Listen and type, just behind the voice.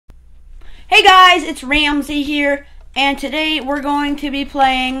Hey guys, it's Ramzee here, and today we're going to be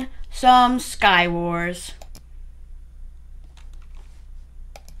playing some Skywars.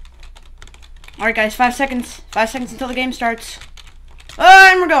 Alright guys, 5 seconds. 5 seconds until the game starts. Oh,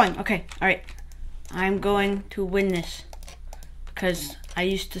 and we're going. Okay, alright. I'm going to win this, because I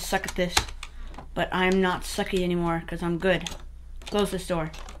used to suck at this, but I'm not sucky anymore, because I'm good. Close this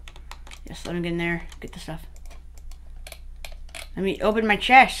door. Yes, let me get in there, get the stuff. Let me open my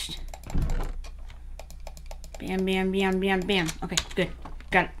chest. Bam, bam, bam, bam, bam. Okay, good.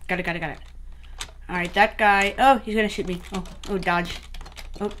 Got it. Alright, that guy. Oh, he's gonna shoot me. Oh, dodge.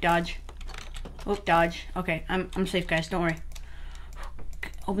 Oh, dodge. Oh, dodge. Okay, I'm safe, guys. Don't worry.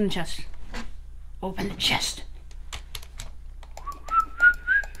 Open the chest. Open the chest.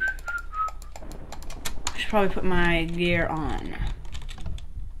 I should probably put my gear on.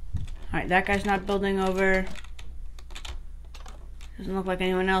 Alright, that guy's not building over. Doesn't look like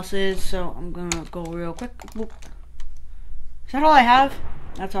anyone else is, so I'm gonna go real quick. Boop. Is that all I have?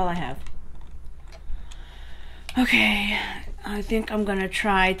 That's all I have. Okay, I think I'm gonna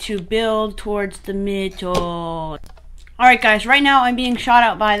try to build towards the middle. Alright guys, right now I'm being shot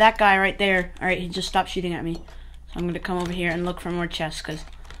out by that guy right there. Alright, he just stopped shooting at me. So I'm gonna come over here and look for more chests, because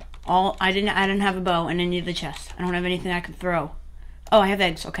I didn't have a bow and I need the chest. I don't have anything I can throw. Oh, I have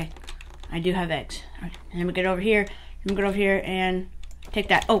eggs, okay. I do have eggs. Alright, let me get over here. Let me go over here and take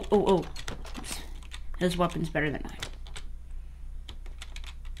that. Oh. His weapon's better than mine.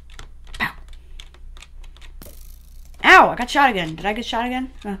 Pow. Ow, I got shot again. Did I get shot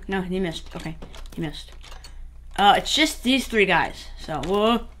again? Oh, no, he missed. Okay, he missed. It's just these three guys. So,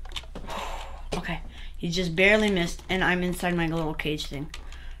 whoa. Okay, he just barely missed, and I'm inside my little cage thing.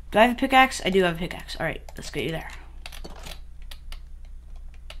 Do I have a pickaxe? I do have a pickaxe. Alright, let's get you there.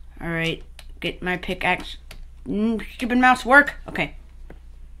 Alright, get my pickaxe. Stupid mouse, work. Okay.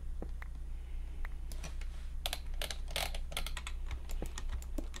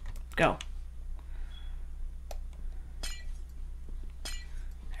 Go.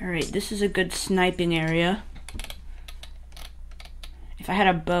 Alright, this is a good sniping area. If I had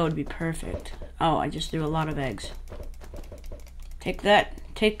a bow, it'd be perfect. Oh, I just threw a lot of eggs. Take that.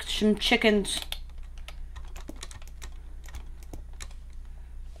 Take some chickens.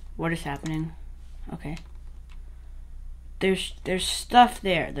 What is happening? Okay. There's stuff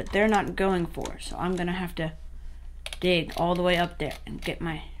there that they're not going for, so I'm gonna have to dig all the way up there and get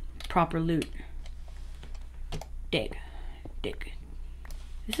my proper loot. Dig.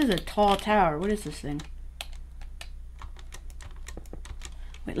 This is a tall tower. What is this thing?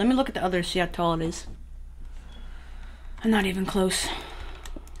 Wait, let me look at the others, see how tall it is. I'm not even close.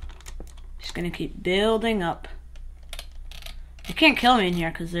 Just gonna keep building up. You can't kill me in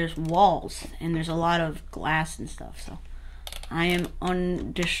here because there's walls and there's a lot of glass and stuff, so I am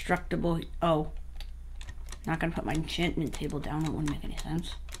indestructible. Oh, not gonna put my enchantment table down. That wouldn't make any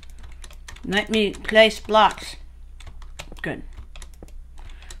sense. Let me place blocks. Good.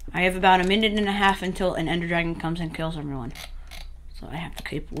 I have about a minute and a half until an ender dragon comes and kills everyone. So I have to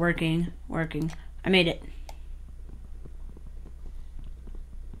keep working. I made it.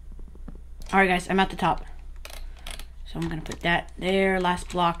 Alright guys, I'm at the top. So I'm gonna put that there, last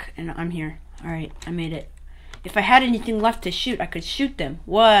block, and I'm here. Alright, I made it. If I had anything left to shoot, I could shoot them.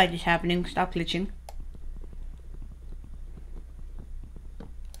 What is happening? Stop glitching.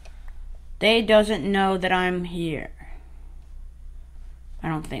 They doesn't know that I'm here. I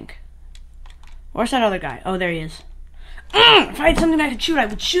don't think. Where's that other guy? Oh, there he is. If I had something I could shoot, I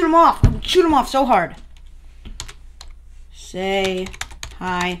would shoot him off. I would shoot him off so hard. Say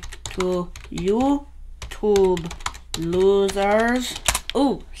hi to YouTube losers.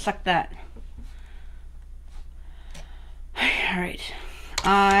 Ooh, suck that. Alright.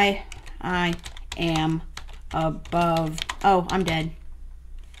 I am above. Oh, I'm dead.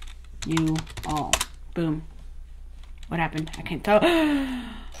 You all. Boom. What happened? I can't tell.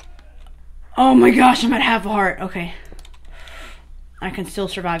 Oh my gosh, I'm at half a heart. Okay. I can still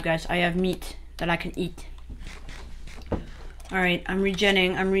survive, guys. I have meat that I can eat. Alright, I'm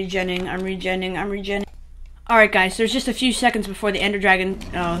regenning. Alright guys, there's just a few seconds before the ender dragon.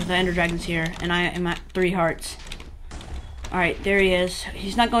 Oh, the ender dragon's here, and I am at 3 hearts. Alright, there he is.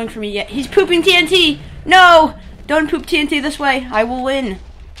 He's not going for me yet. He's pooping TNT! No! Don't poop TNT this way. I will win.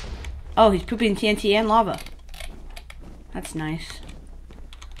 Oh, he's pooping TNT and lava. That's nice.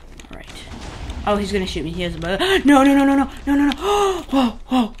 Alright. Oh, he's gonna shoot me. He has a bow. No.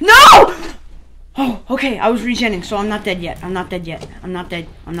 Whoa. No! Oh, okay. I was regenning, so I'm not dead yet. I'm not dead yet.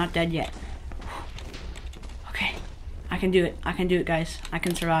 Okay. I can do it, guys. I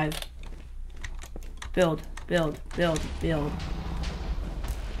can survive. Build.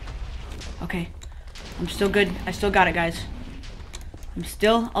 Okay. I'm still good. I still got it, guys. I'm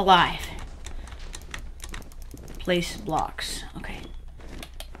still alive. Place blocks. Okay.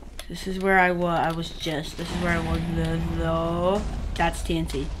 This is where I was just. This is where I was though. That's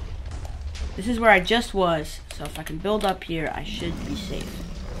TNT. This is where I just was. So if I can build up here, I should be safe.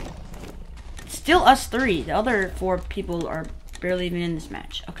 It's still us three. The other 4 people are barely even in this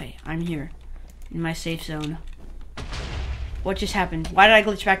match. Okay, I'm here. In my safe zone. What just happened? Why did I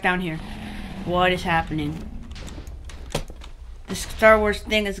glitch back down here? What is happening? This Star Wars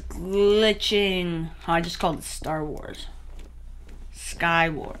thing is glitching. Oh, I just called it Star Wars.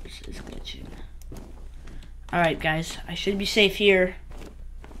 Skywars is glitching. Alright, guys. I should be safe here.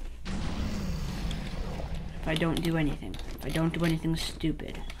 If I don't do anything. If I don't do anything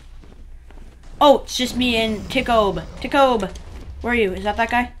stupid. Oh, it's just me and Ticob. Ticob! Where are you? Is that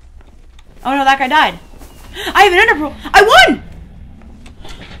guy? Oh no, that guy died. I have an ender pearl. I won!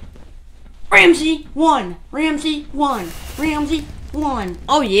 Ramzee won. Ramzee won. Ramzee won.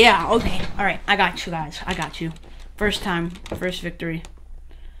 Oh yeah. Okay. All right. I got you guys. I got you. First time. First victory.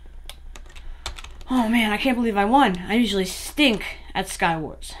 Oh man, I can't believe I won. I usually stink at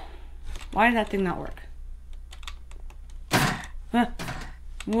Skywars. Why did that thing not work? Huh.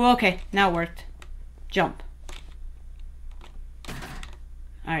 Well, okay. Now it worked. Jump.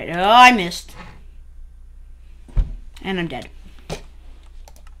 All right. Oh, I missed. And I'm dead.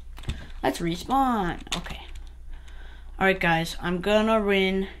 Let's respawn. Okay. Alright, guys. I'm gonna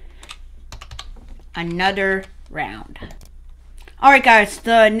win another round. Alright, guys.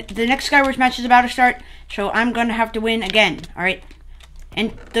 The next Skywars match is about to start. So I'm gonna have to win again. Alright.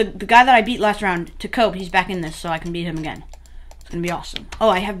 And the guy that I beat last round, Ticob, he's back in this. So I can beat him again. It's gonna be awesome. Oh,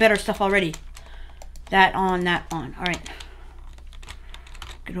 I have better stuff already. That on, that on. Alright.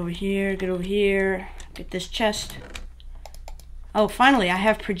 Get over here. Get over here. Get this chest. Oh, finally, I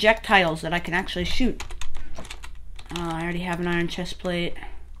have projectiles that I can actually shoot. I already have an iron chest plate.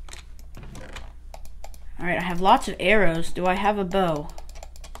 Alright, I have lots of arrows. Do I have a bow?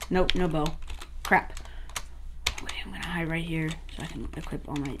 Nope, no bow. Crap. Okay, I'm gonna hide right here so I can equip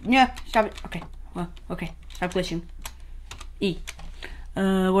all my... Yeah, stop it. Okay, well, okay. Stop glitching. E.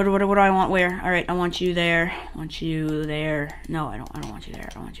 What do I want where? Alright, I want you there. I want you there. No, I don't want you there.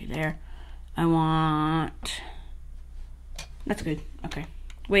 I want you there. I want... That's good. Okay.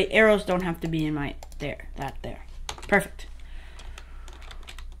 Wait, arrows don't have to be in my... There. That there. Perfect.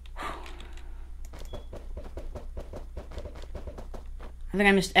 I think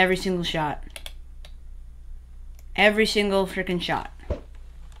I missed every single shot. Every single freaking shot.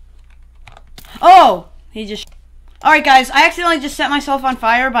 Oh! He just... Alright, guys. I accidentally just set myself on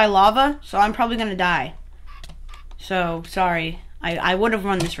fire by lava, so I'm probably gonna die. So, sorry. I would have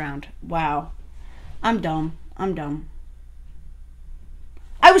run this round. Wow. I'm dumb. I'm dumb.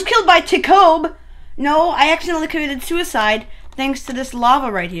 I was killed by Ticob. No, I accidentally committed suicide thanks to this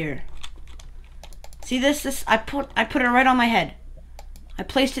lava right here. See this? I put it right on my head. I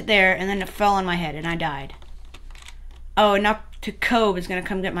placed it there and then it fell on my head and I died. Oh, and now Ticob is gonna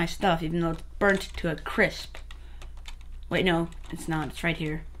come get my stuff even though it's burnt to a crisp. Wait, no, it's not. It's right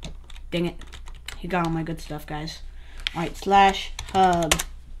here. Dang it. He got all my good stuff, guys. Alright, /hub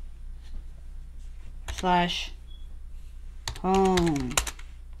 /home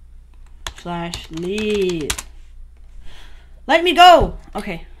 /leave. Let me go!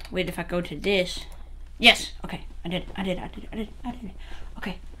 Okay, wait, if I go to this. Yes! Okay, I did it.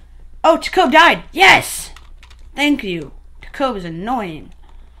 Okay. Oh, Ticob died! Yes! Thank you. Ticob is annoying.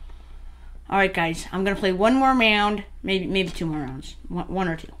 Alright, guys, I'm gonna play one more round. Maybe 2 more rounds. One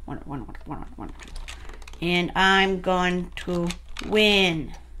or two. One or two. And I'm going to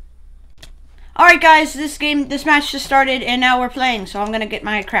win. Alright, guys, this match just started, and now we're playing, so I'm gonna get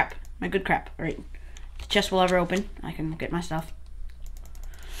my crap. My good crap. Alright. The chest will ever open. I can get my stuff.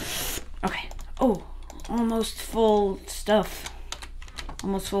 Okay. Oh, almost full stuff.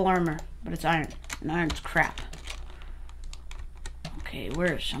 Almost full armor, but it's iron. And iron's crap. Okay,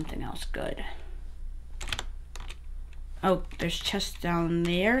 where's something else good? Oh, there's chests down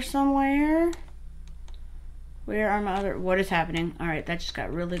there somewhere. Where are my other... What is happening? Alright, that just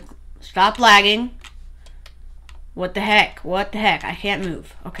got really... Stop lagging. What the heck? What the heck? I can't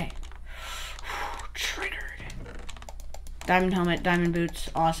move. Okay. Triggered. Diamond helmet, diamond boots.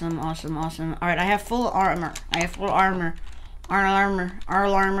 Awesome, awesome, awesome. Alright, I have full armor. Armor.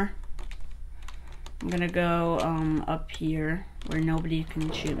 I'm gonna go up here where nobody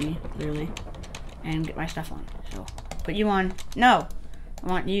can shoot me, clearly. And get my stuff on. So, put you on. No! I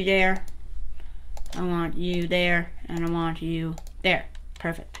want you there. I want you there. And I want you there.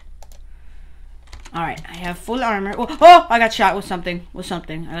 Perfect. Alright, I have full armor. Oh, I got shot with something. I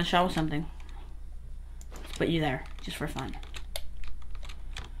got shot with something. put you there, just for fun.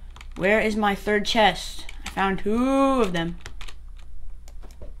 Where is my third chest? I found 2 of them.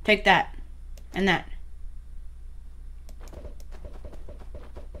 Take that. And that.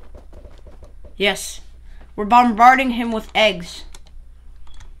 Yes. We're bombarding him with eggs.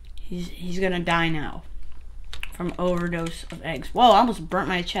 He's gonna die now. From overdose of eggs. Whoa, I almost burnt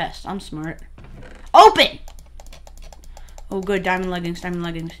my chest. I'm smart. Open! Oh good, diamond leggings, diamond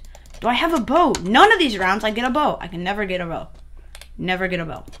leggings. Do I have a bow? None of these rounds I get a bow. I can never get a bow. Never get a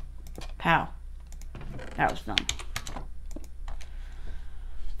bow. Pow. That was dumb.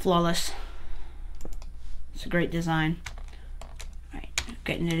 Flawless. It's a great design. Alright,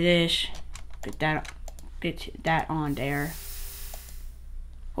 get into this. Get that on there.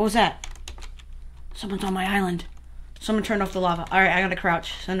 What was that? Someone's on my island. Someone turned off the lava. Alright, I gotta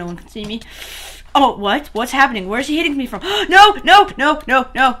crouch so no one can see me. Oh, what? What's happening? Where's he hitting me from? No, no, no, no,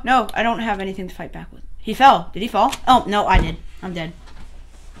 no, no. I don't have anything to fight back with. He fell. Did he fall? Oh, no, I did. I'm dead.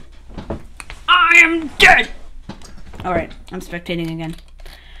 I am dead! Alright, I'm spectating again.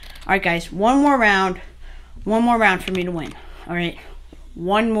 Alright, guys. One more round. One more round for me to win. Alright.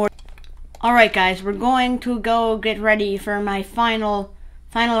 One more. Alright, guys. We're going to go get ready for my final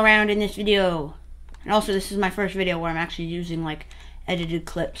round in this video. And also, this is my first video where I'm actually using, like, edited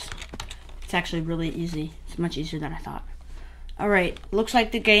clips. It's actually really easy. It's much easier than I thought. Alright, looks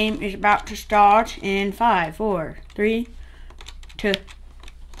like the game is about to start in 5, 4, 3, 2,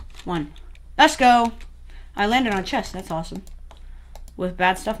 1. Let's go! I landed on a chest. That's awesome. With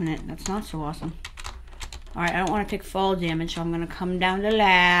bad stuff in it. That's not so awesome. Alright, I don't want to take fall damage, so I'm going to come down the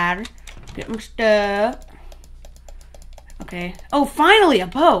ladder. Get my stuff. Okay. Oh, finally! A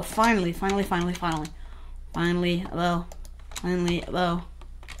bow! Finally, finally, finally, finally. Finally, a bow. Finally, a bow.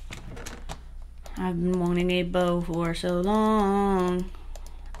 I've been wanting a bow for so long.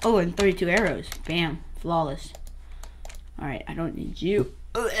 Oh, and 32 arrows. Bam. Flawless. Alright, I don't need you.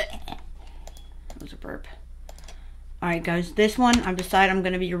 That was a burp. Alright, guys. This one, I've decided I'm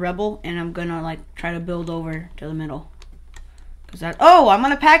going to be a rebel, and I'm going to, like, try to build over to the middle. Cause that. Oh, I'm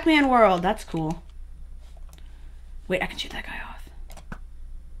on a Pac-Man world. That's cool. Wait, I can shoot that guy off.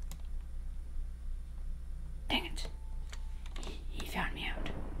 Dang it. He found me out.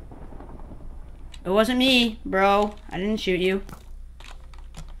 It wasn't me, bro. I didn't shoot you.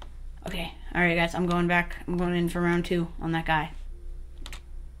 Okay. Alright, guys. I'm going back. I'm going in for round 2 on that guy.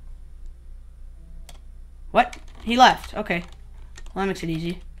 What? He left. Okay. Well, that makes it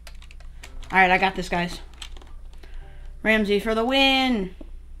easy. Alright, I got this, guys. Ramzee for the win.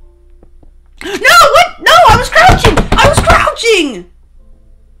 No! What? No! I was crouching! I was crouching!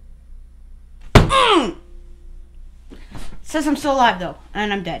 It says I'm still alive, though.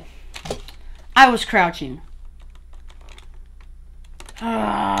 And I'm dead. I was crouching.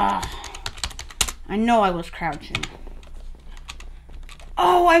 I know I was crouching.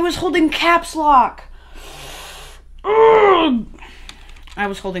 Oh, I was holding caps lock. I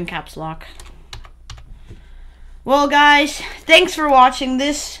was holding caps lock. Well, guys, thanks for watching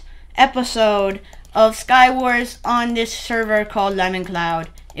this episode of Skywars on this server called Lemon Cloud.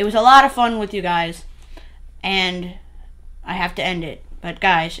 It was a lot of fun with you guys, and I have to end it. But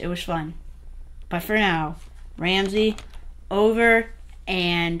guys, it was fun. But for now, Ramzee, over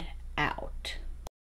and out.